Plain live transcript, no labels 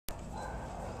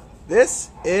This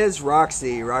is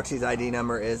Roxy. Roxy's ID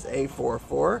number is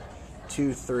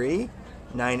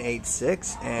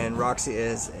A4423986, and Roxy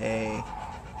is a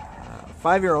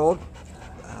 5-year-old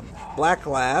black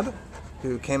lab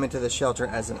who came into the shelter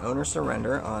as an owner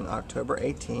surrender on October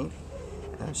 18th.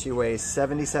 She weighs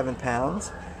 77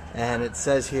 pounds, and it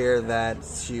says here that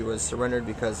she was surrendered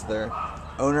because their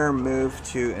owner moved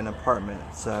to an apartment,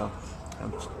 so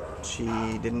she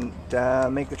didn't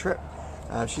make the trip.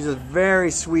 She's a very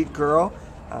sweet girl.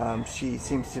 She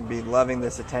seems to be loving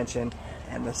this attention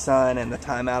and the sun and the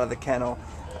time out of the kennel.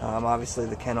 Obviously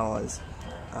the kennel is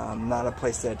not a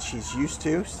place that she's used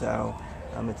to, so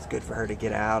it's good for her to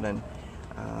get out and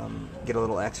get a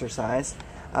little exercise.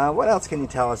 What else can you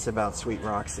tell us about sweet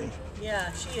Roxy?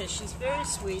 Yeah, she is. She's very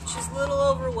sweet. She's a little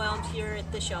overwhelmed here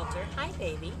at the shelter. Hi,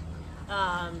 baby.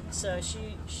 So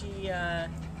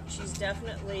she's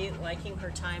definitely liking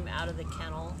her time out of the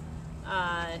kennel.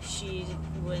 She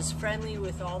was friendly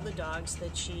with all the dogs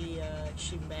that she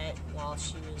met while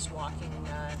she was walking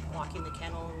the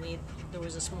kennel. And there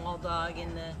was a small dog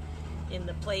in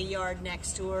the play yard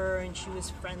next to her, and she was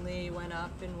friendly. Went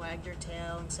up and wagged her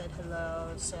tail and said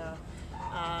hello. So,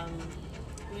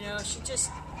 you know, she just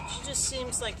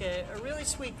seems like a really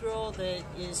sweet girl that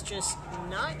is just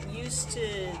not used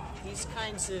to these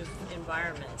kinds of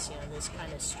environments. You know, this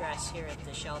kind of stress here at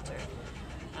the shelter.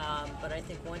 But I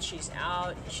think once she's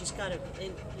out, she's got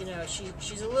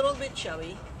she's a little bit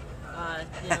chubby.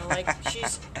 You know, like she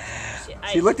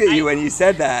looked at you when you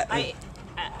said that.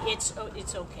 It's okay.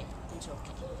 It's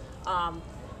okay.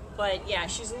 But yeah,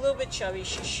 she's a little bit chubby.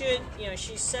 She should, you know,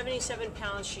 she's 77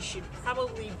 pounds. She should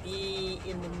probably be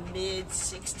in the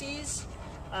mid-60s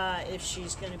if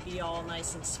she's going to be all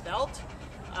nice and svelte.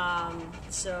 You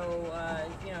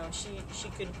know, she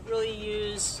could really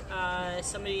use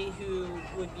somebody who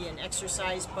would be an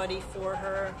exercise buddy for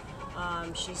her.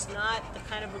 She's not the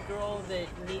kind of a girl that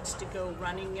needs to go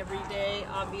running every day,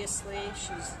 obviously.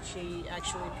 She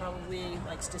actually probably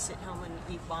likes to sit home and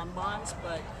eat bonbons,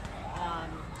 but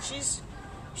she's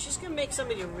gonna make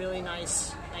somebody a really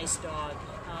nice dog.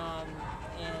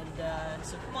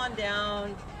 So come on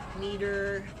down, meet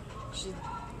her. She's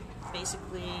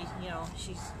basically, you know,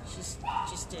 she's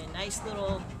just a nice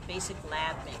little basic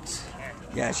lab mix here.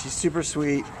 Yeah, she's super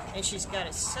sweet. And she's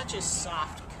got such a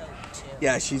soft coat too.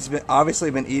 Yeah, she's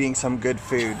obviously been eating some good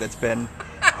food that's been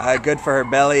good for her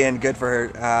belly and good for her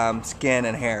skin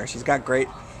and hair. She's got great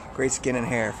skin and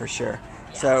hair for sure.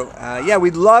 Yeah. So yeah,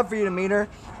 we'd love for you to meet her.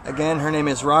 Again, her name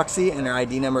is Roxy, and her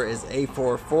ID number is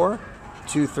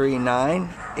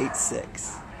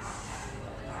A4423986.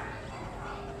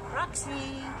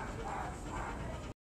 Roxy.